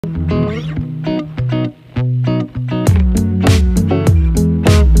Welcome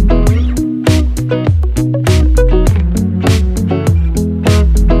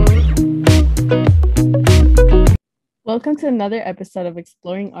to another episode of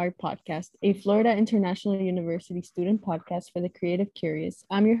Exploring Art Podcast, a Florida International University student podcast for the creative curious.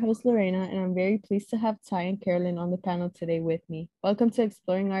 I'm your host, Lorena, and I'm very pleased to have Ty and Carolyn on the panel today with me. Welcome to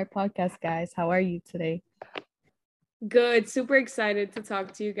Exploring Art Podcast, guys. How are you today? Good. Super excited to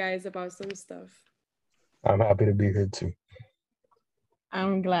talk to you guys about some stuff. I'm happy to be here too.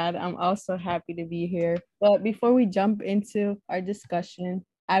 I'm glad. I'm also happy to be here. But before we jump into our discussion,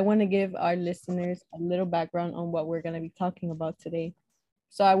 I want to give our listeners a little background on what we're going to be talking about today.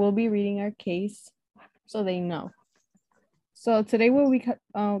 So I will be reading our case so they know. So today we're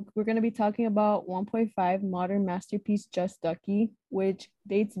going to be talking about 1.5 modern masterpiece Just Ducky, which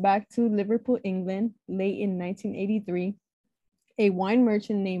dates back to Liverpool, England, late in 1983. A wine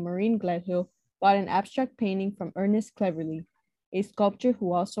merchant named Maureen Gledhill bought an abstract painting from Ernest Cleverly, a sculptor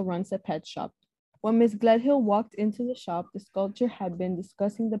who also runs a pet shop. When Miss Gledhill walked into the shop, the sculptor had been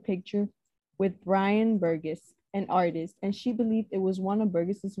discussing the picture with Brian Burgess, an artist, and she believed it was one of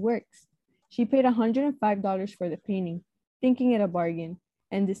Burgess's works. She paid $105 for the painting, thinking it a bargain,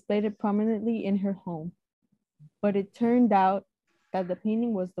 and displayed it prominently in her home. But it turned out that the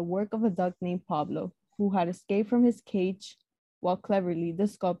painting was the work of a duck named Pablo, who had escaped from his cage while Cleverly, the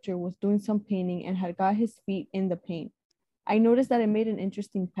sculptor, was doing some painting and had got his feet in the paint. I noticed that it made an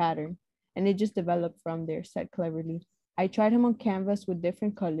interesting pattern, and it just developed from there, said Cleverly. I tried him on canvas with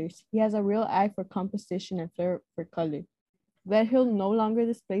different colors. He has a real eye for composition and flair for color. Gledhill no longer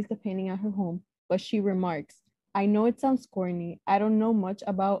displays the painting at her home, but she remarks, I know it sounds corny. I don't know much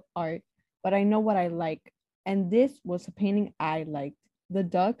about art, but I know what I like. And this was a painting I liked. The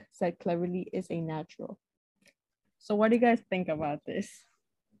duck, said Cleverly, is a natural. So what do you guys think about this?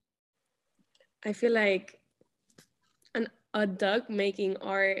 I feel like a duck making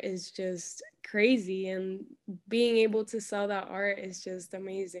art is just crazy, and being able to sell that art is just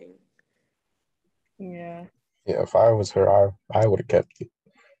amazing. Yeah. Yeah, if I was her, I would have kept it.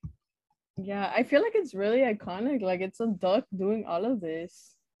 Yeah, I feel like it's really iconic. Like it's a duck doing all of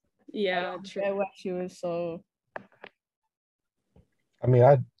this. Yeah, I true. get why she was so. I mean,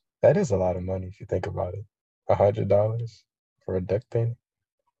 I that is a lot of money if you think about it. $100 for a duck painting.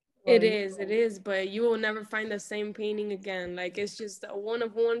 It is, but you will never find the same painting again. Like, it's just a one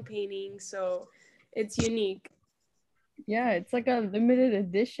of one painting, so it's unique. Yeah, it's like a limited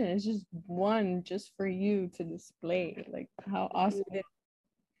edition. It's just one just for you to display. Like how awesome.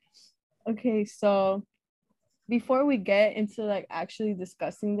 Okay, so before we get into like actually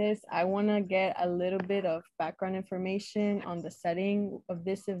discussing this, I want to get a little bit of background information on the setting of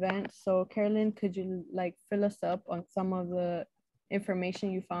this event. So Carolyn, could you like fill us up on some of the information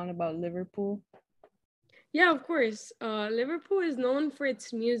you found about Liverpool? Yeah, of course. Liverpool is known for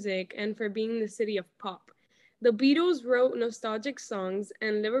its music and for being the city of pop. The Beatles wrote nostalgic songs,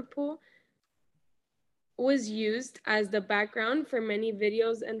 and Liverpool was used as the background for many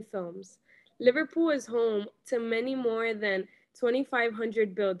videos and films. Liverpool is home to many more than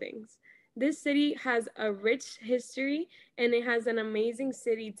 2,500 buildings. This city has a rich history, and it has an amazing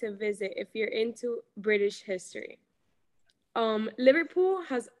city to visit if you're into British history. Liverpool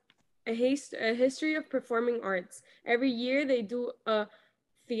has a history of performing arts. Every year they do a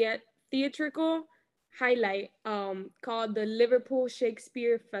theatrical highlight called the Liverpool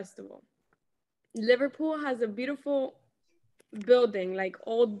Shakespeare Festival. Liverpool has a beautiful building, like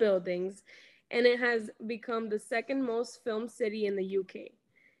old buildings, and it has become the second most filmed city in the UK.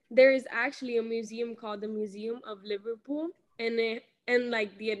 There is actually a museum called the Museum of Liverpool, and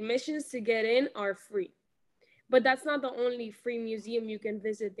like the admissions to get in are free. But that's not the only free museum you can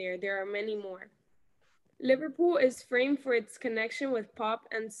visit there. There are many more. Liverpool is famed for its connection with pop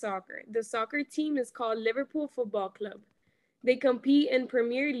and soccer. The soccer team is called Liverpool Football Club. They compete in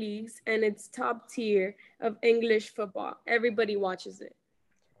Premier Leagues, and it's top tier of English football. Everybody watches it.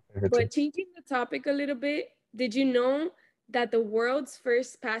 Favorite team. But changing the topic a little bit, did you know that the world's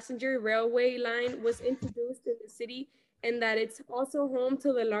first passenger railway line was introduced in the city, and that it's also home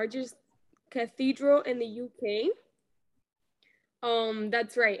to the largest cathedral in the UK?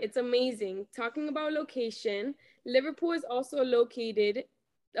 That's right. It's amazing. Talking about location, Liverpool is also located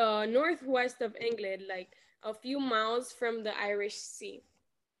northwest of England, like a few miles from the Irish Sea.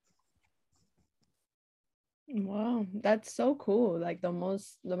 Wow, that's so cool. Like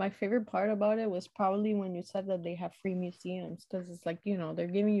my favorite part about it was probably when you said that they have free museums because it's like, they're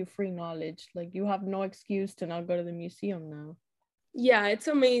giving you free knowledge. Like you have no excuse to not go to the museum now. Yeah, it's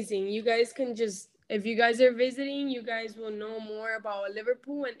amazing. You guys can just if you guys are visiting, you guys will know more about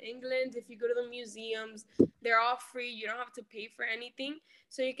Liverpool and England. If you go to the museums, they're all free. You don't have to pay for anything.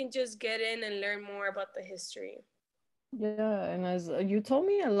 So you can just get in and learn more about the history. Yeah, and as you told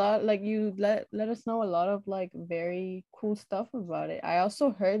me a lot, like you let us know a lot of like very cool stuff about it. I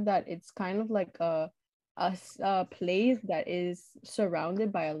also heard that it's kind of like a place that is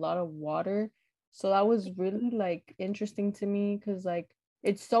surrounded by a lot of water. So that was really like interesting to me because like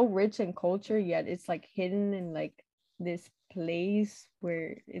it's so rich in culture, yet it's like hidden in like this place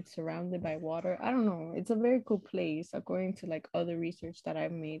where it's surrounded by water. I don't know. It's a very cool place according to like other research that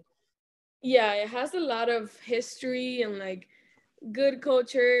I've made. Yeah, it has a lot of history and like good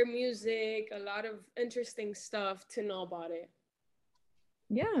culture, music, a lot of interesting stuff to know about it.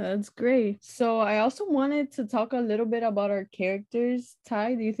 Yeah, that's great. So I also wanted to talk a little bit about our characters.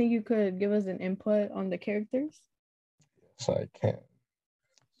 Ty, do you think you could give us an input on the characters? So I can.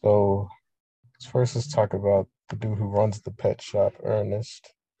 So let's talk about the dude who runs the pet shop,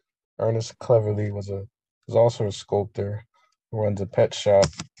 Ernest. Ernest Cleverly was also a sculptor who runs a pet shop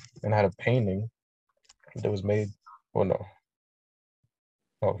and had a painting that was made. Well, no,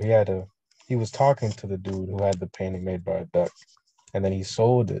 no, he was talking to the dude who had the painting made by a duck, and then he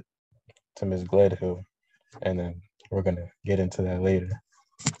sold it to Miss Gledhill, and then we're gonna get into that later.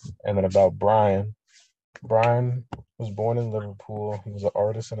 And then about Brian. Brian was born in Liverpool. He was an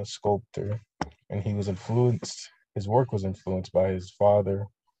artist and a sculptor, and his work was influenced by his father,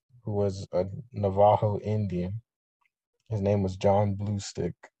 who was a Navajo Indian. His name was John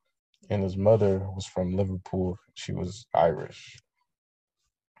Bluestick, and his mother was from Liverpool. She was Irish.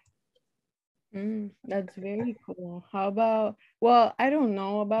 That's very cool. How about, well, I don't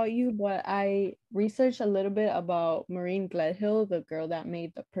know about you, but I researched a little bit about Maureen Gledhill, the girl that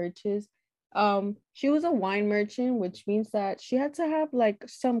made the purchase. She was a wine merchant, which means that she had to have like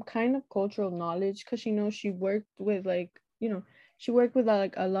some kind of cultural knowledge because she knows she worked with like, she worked with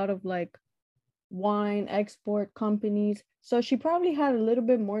like a lot of like wine export companies. So she probably had a little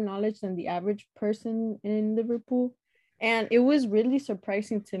bit more knowledge than the average person in Liverpool. And it was really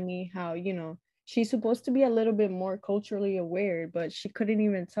surprising to me how, she's supposed to be a little bit more culturally aware, but she couldn't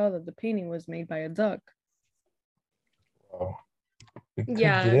even tell that the painting was made by a duck. Well, we could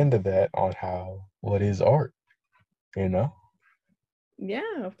get Yeah. into that on what is art, you know?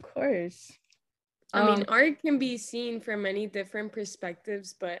 Yeah, of course. I mean, Um, art can be seen from many different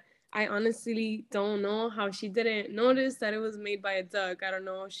perspectives, but I honestly don't know how she didn't notice that it was made by a duck. I don't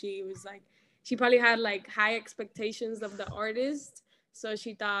know. She probably had like high expectations of the artist. So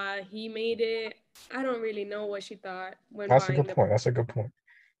she thought he made it. I don't really know what she thought when That's a buying good the. point. That's a good point.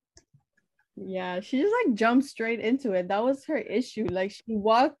 yeah, she just like jumped straight into it. That was her issue. Like she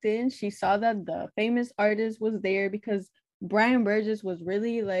walked in, she saw that the famous artist was there because Brian Burgess was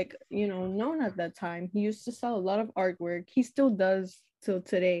really like, known at that time. He used to sell a lot of artwork. He still does till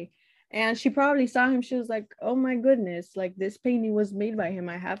today. And she probably saw him. She was like, "Oh my goodness, like this painting was made by him.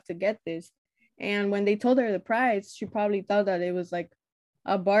 I have to get this." And when they told her the price, she probably thought that it was like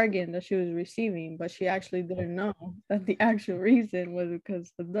a bargain that she was receiving, but she actually didn't know that the actual reason was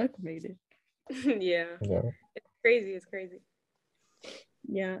because the duck made it. Yeah, Yeah. it's crazy. It's crazy.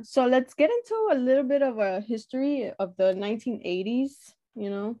 Yeah. So let's get into a little bit of a history of the 1980s,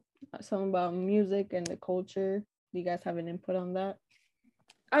 some about music and the culture. Do you guys have an input on that?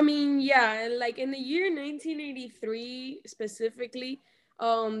 I mean, yeah, like in the year 1983 specifically,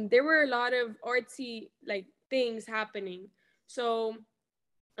 there were a lot of artsy like things happening. So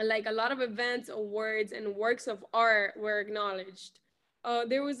like a lot of events, awards, and works of art were acknowledged.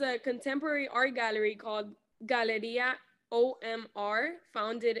 There was a contemporary art gallery called Galeria OMR,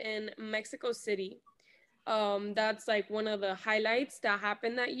 founded in Mexico City. That's like one of the highlights that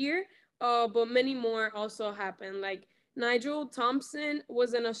happened that year. But many more also happened. Like Nigel Thompson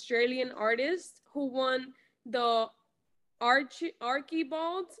was an Australian artist who won the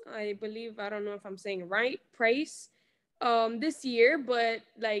Archibald, I believe, I don't know if I'm saying right, prize this year, but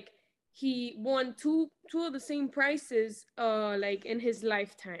like he won two of the same prizes like in his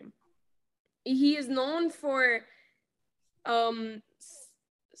lifetime. He is known for um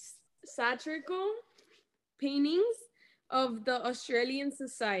satirical paintings of the Australian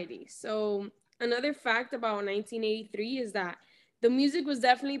society. So another fact about 1983 is that the music was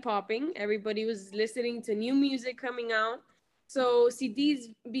definitely popping. Everybody was listening to new music coming out. So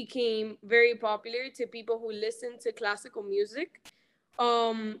CDs became very popular to people who listen to classical music.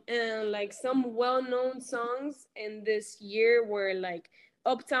 And like some well-known songs in this year were like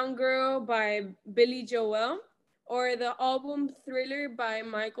Uptown Girl by Billy Joel or the album Thriller by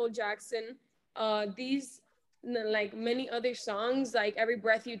Michael Jackson. These like many other songs, like Every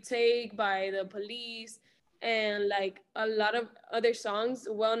Breath You Take by the Police, and like a lot of other songs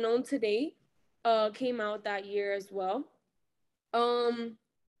well known today came out that year as well. um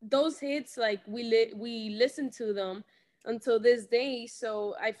those hits, like we listen to them until this day,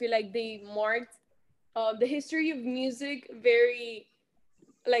 so I feel like they marked the history of music very,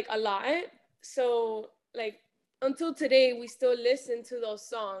 like, a lot. So like until today we still listen to those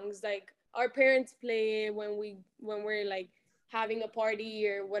songs, like our parents play it when we're like having a party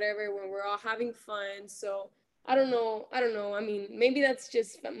or whatever, when we're all having fun. So I don't know, I mean, maybe that's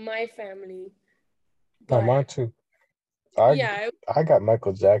just my family, No, but mine too. I yeah. I got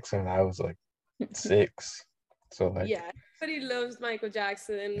Michael Jackson. I was like 6, so like Yeah, everybody loves Michael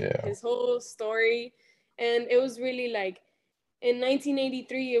Jackson, yeah. his whole story. And it was really like in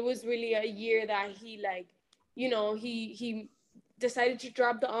 1983, it was really a year that he, like, he decided to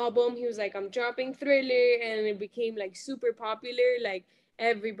drop the album. He was like, I'm dropping Thriller, and it became like super popular. Like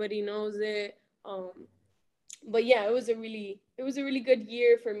everybody knows it. But yeah, it was a really good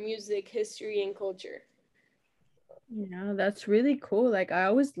year for music, history, and culture. Yeah, that's really cool. Like I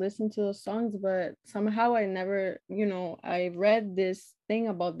always listen to those songs, but somehow I never, I read this thing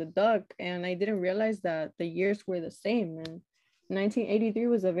about the duck and I didn't realize that the years were the same. And 1983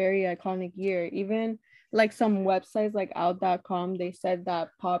 was a very iconic year. Even like some websites like out.com, they said that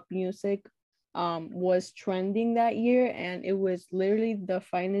pop music was trending that year and it was literally the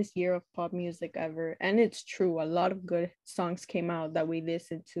finest year of pop music ever. And it's true. A lot of good songs came out that we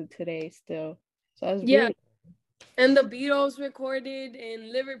listen to today still. So that's Yeah, really and the Beatles recorded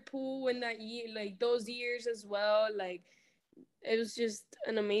in Liverpool in that year, like those years as well. Like it was just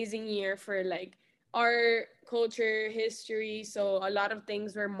an amazing year for like art, culture, history. So a lot of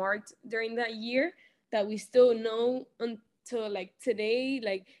things were marked during that year that we still know until like today.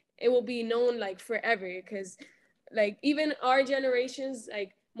 Like it will be known like forever, because like even our generations,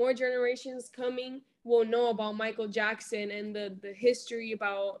 like more generations coming, will know about Michael Jackson and the history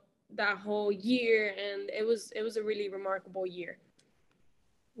about that whole year. And it was a really remarkable year.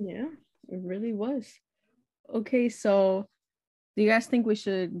 Yeah, it really was. Okay, so do you guys think we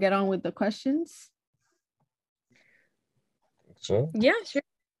should get on with the questions? So Yeah, sure.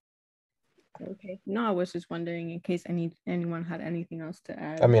 Okay. No, I was just wondering in case anyone had anything else to I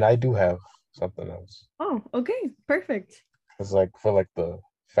add. mean, I do have something else. Oh, okay, perfect. It's like for like the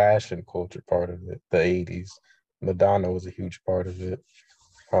fashion culture part of it, the 80s. Madonna was a huge part of it.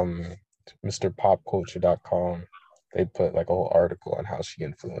 From MrPopCulture.com, they put like a whole article on how she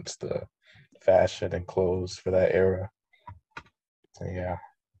influenced the fashion and clothes for that era. So yeah.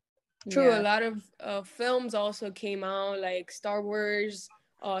 True, a Yeah. lot of films also came out, like Star Wars.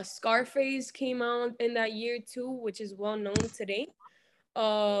 Scarface came out in that year too, which is well known today.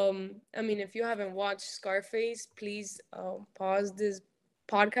 I mean, if you haven't watched Scarface, please pause this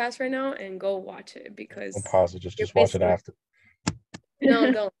podcast right now and go watch it, Don't because pause it, you're just watch it missing. after.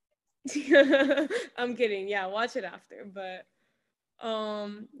 No, don't. I'm kidding. Yeah, watch it after. But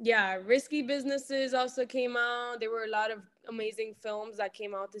yeah, Risky Businesses also came out. There were a lot of amazing films that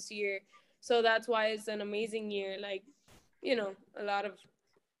came out this year. So that's why it's an amazing year. Like, a lot of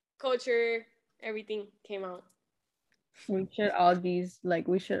culture, everything came out. We should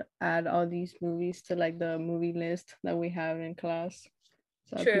add all these movies to like the movie list that we have in class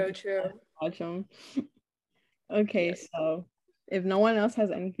so that True, people true. can watch them. Okay, Yes. so if no one else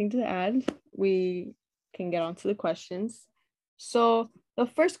has anything to add, we can get on to the questions. So the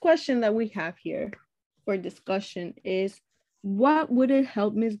first question that we have here for discussion is, what would it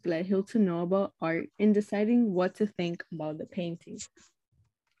help Ms. Gledhill to know about art in deciding what to think about the painting?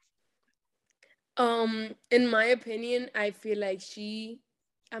 In my opinion, I feel like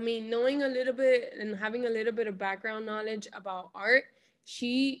I mean, knowing a little bit and having a little bit of background knowledge about art,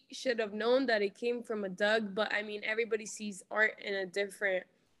 she should have known that it came from a Doug. But I mean, everybody sees art in a different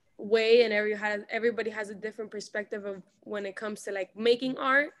way, and everybody has a different perspective of when it comes to like making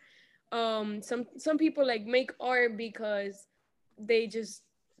art. Some people like make art because they just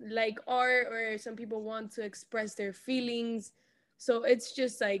like art, or some people want to express their feelings. So it's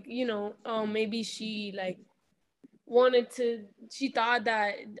just like, maybe she like she thought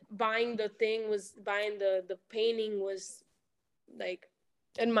that buying the painting was like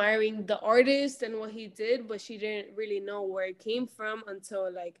admiring the artist and what he did, but she didn't really know where it came from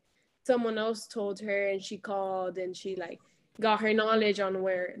until like someone else told her, and she called and she like got her knowledge on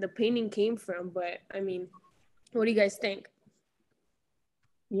where the painting came from. But I mean, what do you guys think?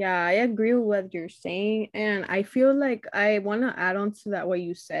 Yeah, I agree with what you're saying. And I feel like I want to add on to that what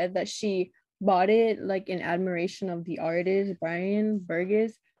you said, that she bought it like in admiration of the artist, Brian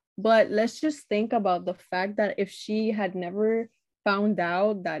Burgess. But let's just think about the fact that if she had never found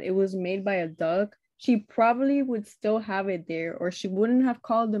out that it was made by a duck, she probably would still have it there, or she wouldn't have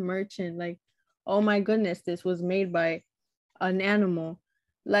called the merchant like, oh my goodness, this was made by an animal.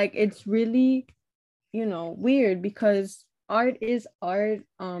 Like, it's really, weird, because art is art.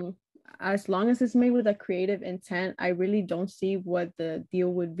 As long as it's made with a creative intent, I really don't see what the deal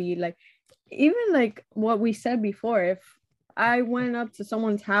would be. Like, even like what we said before, if I went up to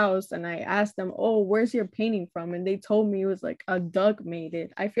someone's house and I asked them, oh, where's your painting from, and they told me it was like a duck made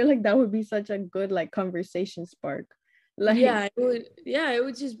it, I feel like that would be such a good like conversation spark. Like, It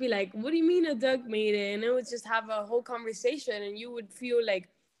would just be like, what do you mean a duck made it? And it would just have a whole conversation, and you would feel like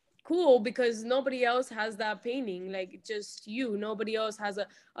cool because nobody else has that painting, like just you. Nobody else has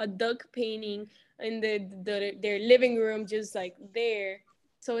a duck painting in their living room, just like there.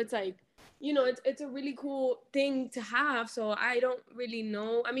 So it's like, it's a really cool thing to have. So I don't really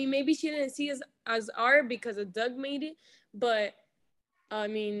know. I mean, maybe she didn't see it as art because a duck made it, but I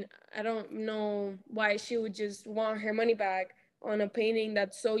mean, I don't know why she would just want her money back on a painting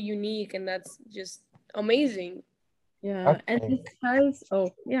that's so unique and that's just amazing. I yeah. And think, besides, oh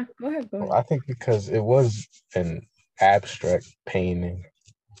yeah, go ahead, go well, ahead. I think because it was an abstract painting,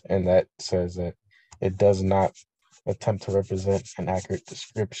 and that says that it does not attempt to represent an accurate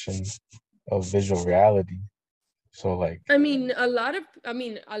description of visual reality. So, like, A lot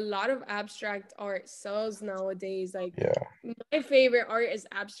of abstract art sells nowadays. Like yeah, my favorite art is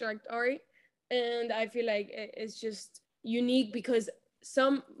abstract art, and I feel like it's just unique because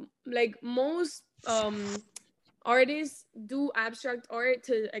some, like most artists do abstract art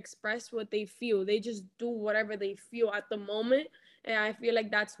to express what they feel. They just do whatever they feel at the moment, and I feel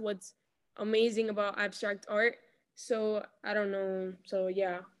like that's what's amazing about abstract art. So I don't know. So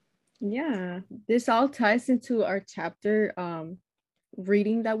yeah. Yeah, this all ties into our chapter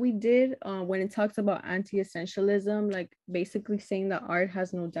reading that we did when it talks about anti-essentialism, like basically saying that art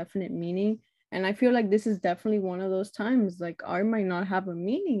has no definite meaning. And I feel like this is definitely one of those times, like art might not have a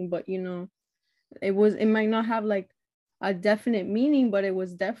meaning, but it might not have like a definite meaning, but it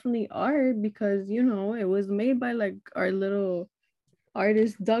was definitely art because it was made by like our little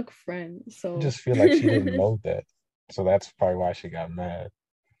artist duck friend. I So just feel like she didn't know that. So that's probably why she got mad.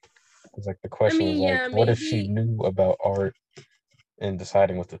 It's like the I question was mean, like, yeah, what if she maybe. knew about art and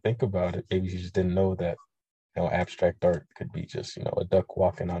deciding what to think about it? Maybe she just didn't know that, abstract art could be just, a duck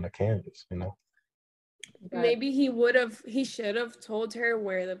walking on a canvas. that Maybe he should have told her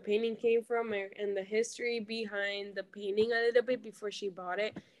where the painting came from and the history behind the painting a little bit before she bought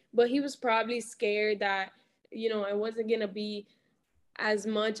it. But he was probably scared that, it wasn't gonna be as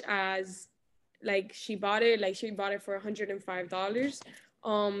much as like she bought it for $105.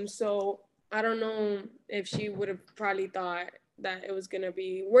 So I don't know if she would have probably thought that it was gonna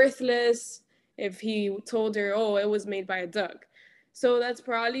be worthless if he told her, oh, it was made by a duck. So that's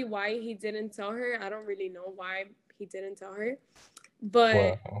probably why he didn't tell her. I don't really know why he didn't tell her. But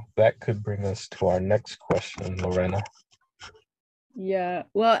Well, that could bring us to our next question, Lorena. Yeah.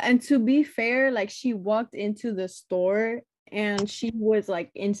 Well, and to be fair, like she walked into the store and she was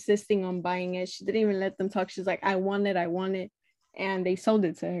like insisting on buying it. She didn't even let them talk. She's like, I want it, I want it. And they sold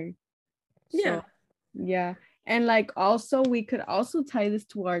it to her. yeah. So, yeah. And like also, we could also tie this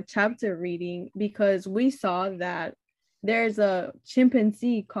to our chapter reading because we saw that there's a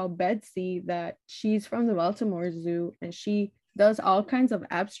chimpanzee called Betsy that she's from the Baltimore Zoo and she does all kinds of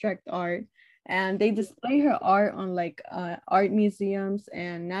abstract art and they display her art on like art museums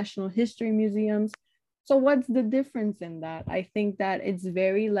and national history museums. So what's the difference in that? I think that it's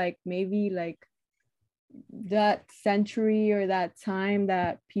very like maybe like that century or that time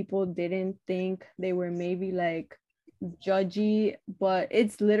that people didn't think they were maybe like judgy, but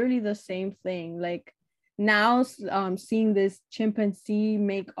it's literally the same thing. Like now seeing this chimpanzee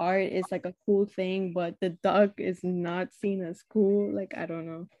make art is like a cool thing, but the duck is not seen as cool. Like I don't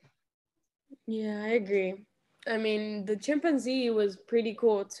know. Yeah, I agree. I mean, the chimpanzee was pretty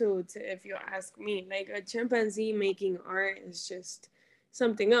cool too, if you ask me. Like a chimpanzee making art is just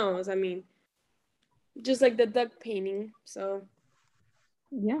something else. I mean, just like the duck painting. So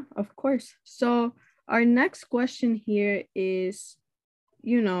Yeah, of course. So our next question here is,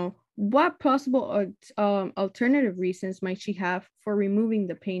 what possible alternative reasons might she have for removing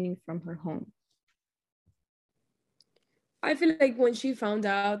the painting from her home? I feel like when she found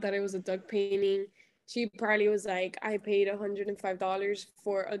out that it was a duck painting, she probably was like, I paid $105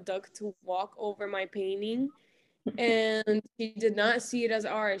 for a duck to walk over my painting. And she did not see it as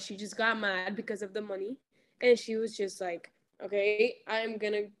art. She just got mad because of the money. And she was just like, okay, I'm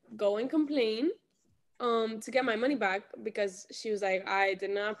going to go and complain. to get my money back, because she was like, I did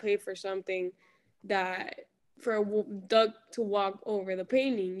not pay for something that for a duck to walk over the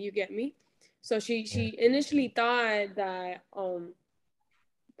painting, you get me? So she initially thought that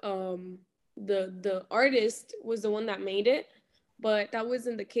the artist was the one that made it, but that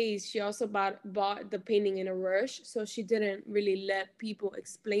wasn't the case. She also bought the painting in a rush, so she didn't really let people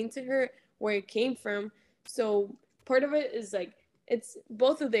explain to her where it came from. So part of it is like it's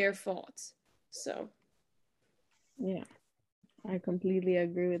both of their faults. So Yeah, I completely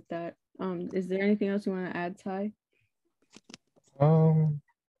agree with that. Is there anything else you want to add, Ty?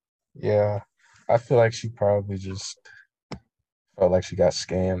 Yeah, I feel like she probably just felt like she got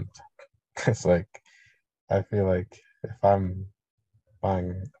scammed. It's like I feel like if I'm buying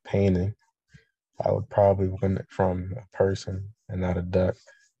a painting, I would probably win it from a person and not a duck.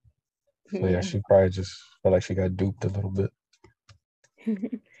 So yeah, Yeah. she probably just felt like she got duped a little bit.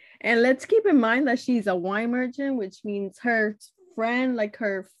 And let's keep in mind that she's a wine merchant, which means her friend, like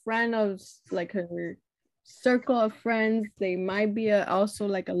her friend of like her circle of friends, they might be also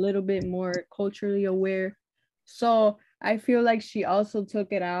like a little bit more culturally aware. So I feel like she also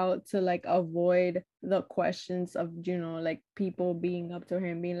took it out to like avoid the questions of, like people being up to her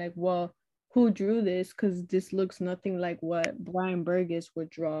and being like, well, who drew this? Because this looks nothing like what Brian Burgess would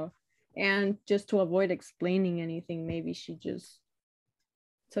draw. And just to avoid explaining anything, maybe she just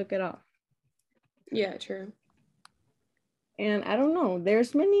took it off. yeah, true. And I don't know,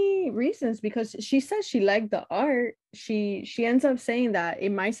 there's many reasons, because she says she liked the art. She ends up saying that it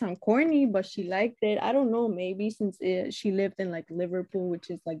might sound corny, but she liked it. I don't know, maybe since she lived in like Liverpool,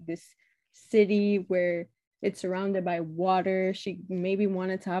 which is like this city where it's surrounded by water, she maybe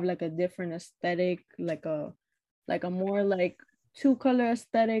wanted to have like a different aesthetic, like a more like two color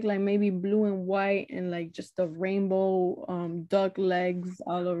aesthetic, like maybe blue and white, and like just the rainbow duck legs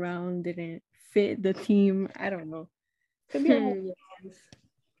all around didn't fit the theme. I don't know, could be a lot of things.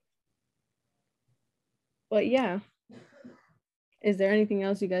 But yeah, is there anything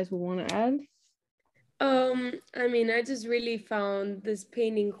else you guys would want to add? I mean, I just really found this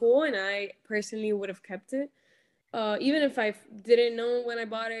painting cool, and I personally would have kept it. Even if I didn't know when I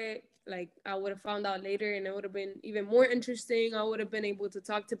bought it, like I would have found out later, and it would have been even more interesting. I would have been able to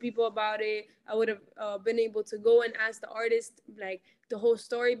talk to people about it. I would have been able to go and ask the artist like the whole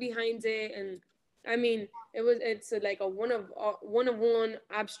story behind it. And I mean, like a one of one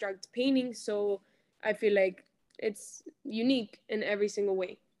abstract painting, so I feel like it's unique in every single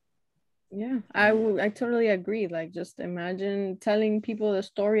way. Yeah, I totally agree. Like, just imagine telling people the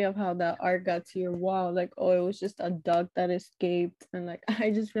story of how that art got to your wall. Like, oh, it was just a duck that escaped, and like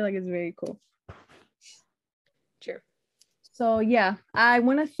I just feel like it's very cool. Sure. So yeah, I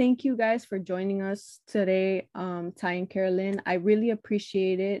want to thank you guys for joining us today, Ty and Carolyn. I really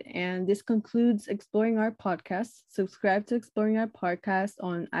appreciate it. And this concludes Exploring Our Podcast. Subscribe to Exploring Our Podcast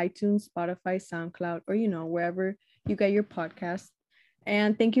on iTunes, Spotify, SoundCloud, or wherever you get your podcast.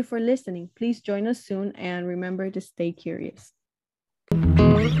 And thank you for listening. Please join us soon, and remember to stay curious.